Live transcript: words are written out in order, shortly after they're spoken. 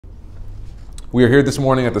We are here this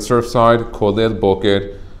morning at the Surfside, Kolel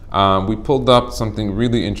Boker. We pulled up something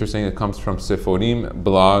really interesting. It comes from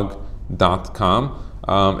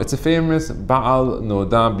seforimblog.com. It's a famous Baal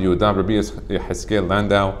Noda BeYehudas Rabbi Yecheskel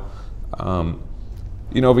Landau.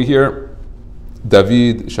 Over here,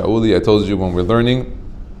 David, Shauli, I told you when we're learning,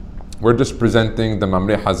 we're just presenting the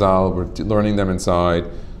Mamre Hazal, we're learning them inside,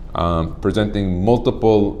 presenting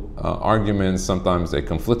multiple arguments. Sometimes they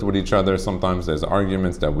conflict with each other. Sometimes there's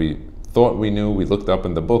arguments that we thought we knew, we looked up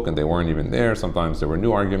in the book and they weren't even there. Sometimes there were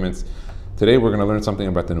new arguments. Today we're going to learn something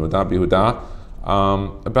about the Noda BeYehudas,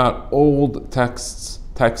 about old texts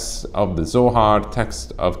of the Zohar,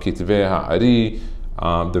 text of Kitve Ha'ari,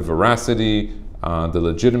 the veracity, the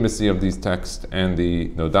legitimacy of these texts, and the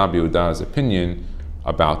Noda BeYehudas' opinion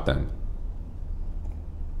about them.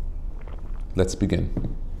 Let's begin.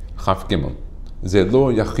 Chaf Gimel. Ze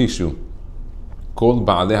lo yachishu kol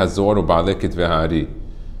ba'alei hazohar u ba'alei Kitve Ha'ari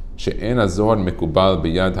she'en hazohar mekubal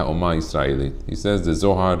biyad ha'oma Yisraelit. He says the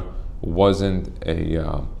Zohar wasn't There's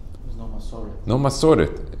no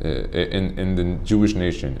Masoret in the Jewish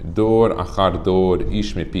nation. Dor achar dor,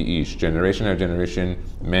 ish mepi ish, generation after generation,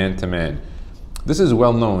 man to man. This is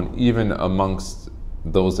well known even amongst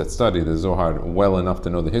those that study the Zohar well enough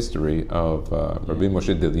to know the history of Rabbi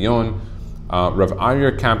Moshe de Leon. Rav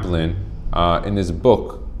Aryeh Kaplan, in his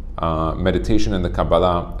book, Meditation and the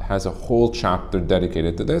Kabbalah, has a whole chapter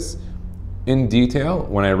dedicated to this in detail.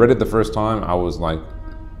 When I read it the first time, I was like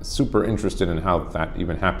super interested in how that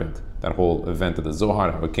even happened, that whole event of the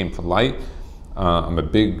Zohar, how it came to light. I'm a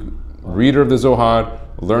big reader of the Zohar,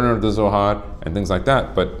 learner of the Zohar, and things like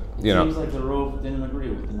that. But it seems like the Rov didn't agree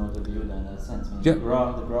with the Noda BeYehudas in that sense. I mean, yeah. The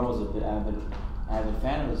Gra was a bit avid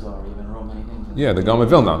fan of the Zohar, even wrote many things. Yeah, the Gaon of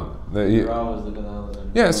Vilna.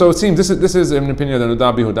 Yeah, so it seems this is an opinion of the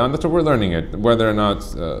Noda BeYehudas, and that's what we're learning it. Whether or not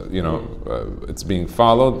it's being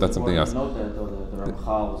followed, that's something else. Note that though, the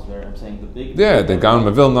Ramchal was there. I'm saying the big. Yeah, the Gaon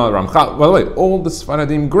of Vilna, Ramchal. By the way, all the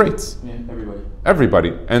Sfaradim greats. Yeah,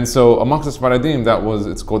 Everybody. And so amongst the Sfaradim,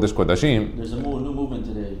 it's Kodesh Kodashim. There's a new movement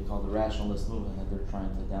today called the rationalist movement that they're trying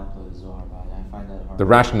to downplay the Zohar by. I find that hard. The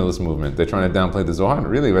rationalist movement. They're trying to downplay the Zohar.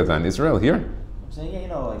 Really, where's that in Israel? Here? I'm saying,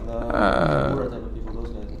 like the type of people, those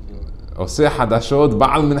guys. Oseh Hadashot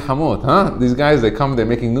Baal Minhamot, huh? These guys, they come, they're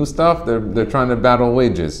making new stuff. They're trying to battle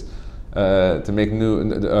wages, to make new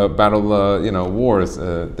battle, wars,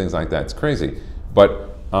 things like that. It's crazy, but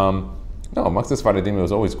no, amongst the Sfaradim it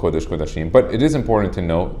was always Kodesh Kodashim. But it is important to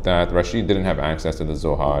note that Rashi didn't have access to the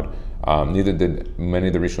Zohar. Neither did many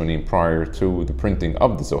of the Rishonim prior to the printing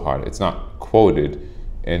of the Zohar. It's not quoted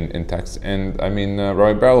in text. And I mean,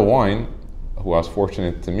 Rabbi Beryl Wine, who I was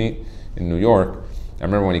fortunate to meet in New York, I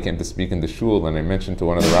remember when he came to speak in the shul, and I mentioned to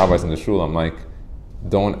one of the rabbis in the shul, I'm like,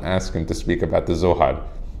 don't ask him to speak about the Zohar,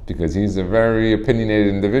 because he's a very opinionated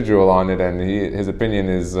individual on it, and his opinion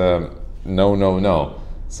is no.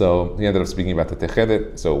 So he ended up speaking about the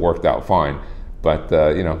Techedet, so it worked out fine. But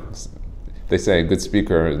they say a good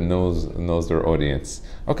speaker knows their audience.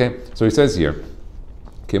 Okay, so he says here,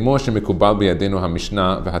 כמו שמקובל בידינו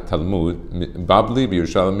המשנה והתלמוד, בבלי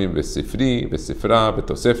בירושלמי וספרי וספרה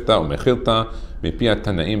ותוספתא ומחילתא מפי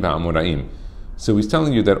התנאים והאמוראים. So he's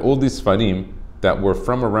telling you that all these Sfarim that were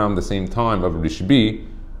from around the same time of Rishbi,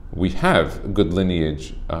 we have good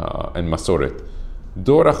lineage and Masoret.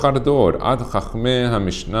 דור אחר דור, עד חכמי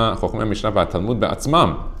המשנה והתלמוד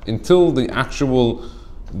בעצמם, until the actual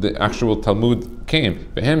Talmud came.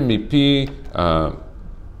 והם מפי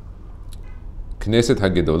Knesset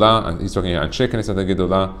HaGedolah, and he's talking about Anshe Knesset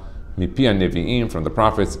HaGedolah, Mipi HaNevi'im, from the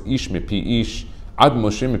prophets, Ish Mipi Ish, Ad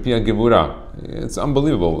Moshe Mipi HaGevurah. It's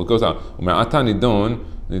unbelievable. It goes on. Ume'ata nidon,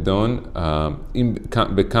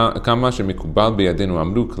 kama shemikubal beyadenu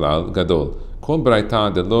amru klal gadol. Kol braita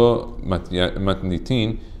delo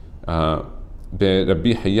matnitin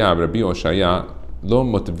ברבי חייא, ברבי הושעיה, לא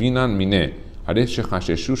מותבינן מיניה, הרי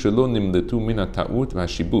שחששו שלא נמלטו מן הטעות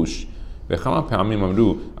והשיבוש. וכמה פעמים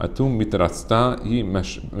אמרו, אטום מתרצתה היא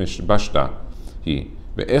משבשתה היא,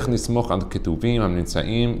 ואיך נסמוך על כתובים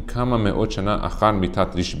הנמצאים כמה מאות שנה אחר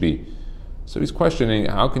מיתת רשבי. So he's questioning,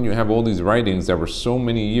 how can you have all these writings that were so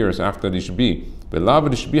many years after Rishbi? ולאו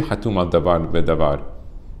רשבי חתום על דבר בדבר.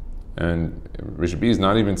 And Rishbi is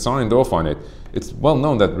not even signed off on it. It's well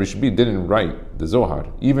known that Rishbi didn't write the Zohar,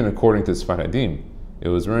 even according to Sfaradim. It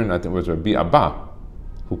was written, I think it was Rabbi Abba,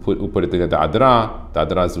 who put it together, the Adra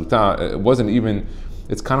Zuta. It wasn't even,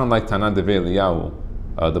 it's kind of like Tana Deve Eliyahu,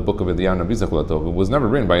 the book of Eliyahu Nabi Zachulatov. It was never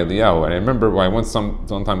written by Eliyahu. And I remember when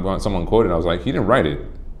sometime someone quoted, I was like, he didn't write it.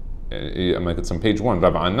 I'm like, it's on page 1,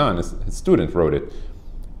 Rabbi Anan, his student wrote it.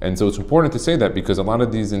 And so it's important to say that because a lot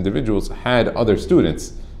of these individuals had other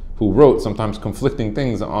students who wrote sometimes conflicting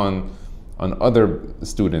things on on other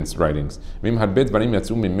students' writings. ואם הרבה דברים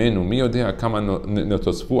יצאו ממנו, מי יודע כמה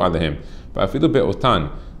נתוספו עליהם. ואפילו באותן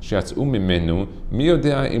שיצאו ממנו, מי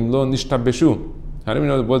יודע אם לא נשתבשו. How do we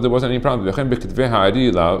know there wasn't any problem? וכן בכתבי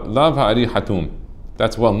הארי, לאו הארי חתום.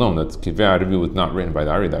 That's well known that Kitve Arabi was not written by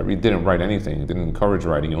the Ari. The Ari didn't write anything. He didn't encourage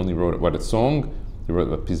writing. He only wrote a song. He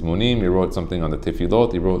wrote a Pizmonim. He wrote something on the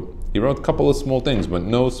Tefillot. He wrote a couple of small things, but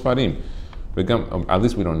no Sfarim. At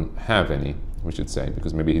least we don't have any, we should say,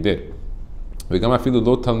 because maybe he did.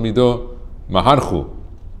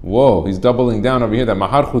 Whoa, he's doubling down over here that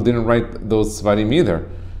Maharchu didn't write those Sfarim either.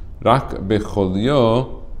 Rak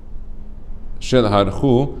becholyo של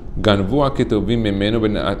הרחו, גנבו הכתובים ממנו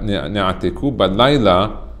ונעתקו בלילה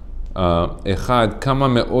אחד כמה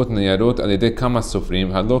מאות ניירות על ידי כמה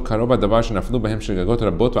סופרים, הלא קרוב הדבר שנפלו בהם שגגות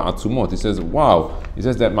רבות ועצומות. He says, wow. He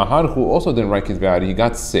says that Maharchu also didn't write Kitve Ari. He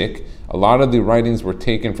got sick. A lot of the writings were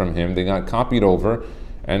taken from him. They got copied over,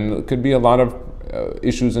 and it could be a lot of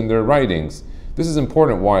issues in their writings. This is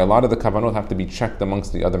important why a lot of the kavanot have to be checked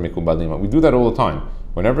amongst the other mikubalim. We do that all the time.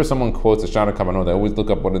 Whenever someone quotes a Shara Kavanot, I always look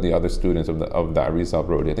up what are the other students of the Arizal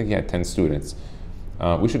wrote. I think he had 10 students.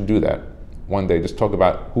 We should do that one day. Just talk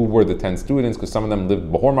about who were the 10 students, because some of them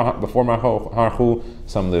lived before Maharchu,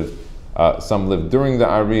 some lived during the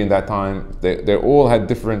Ari in that time. They all had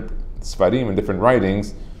different Sfarim and different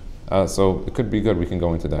writings. So it could be good. We can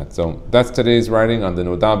go into that. So that's today's writing on the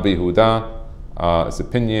Noda BeYehudas, his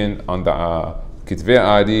opinion on the Kitve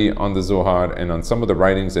Ari, on the Zohar, and on some of the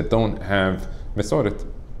writings that don't have Masoret.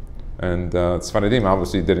 And Sfaradim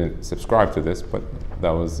obviously didn't subscribe to this, but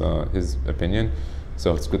that was his opinion.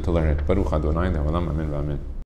 So it's good to learn it. Baruch Adonai, Amen.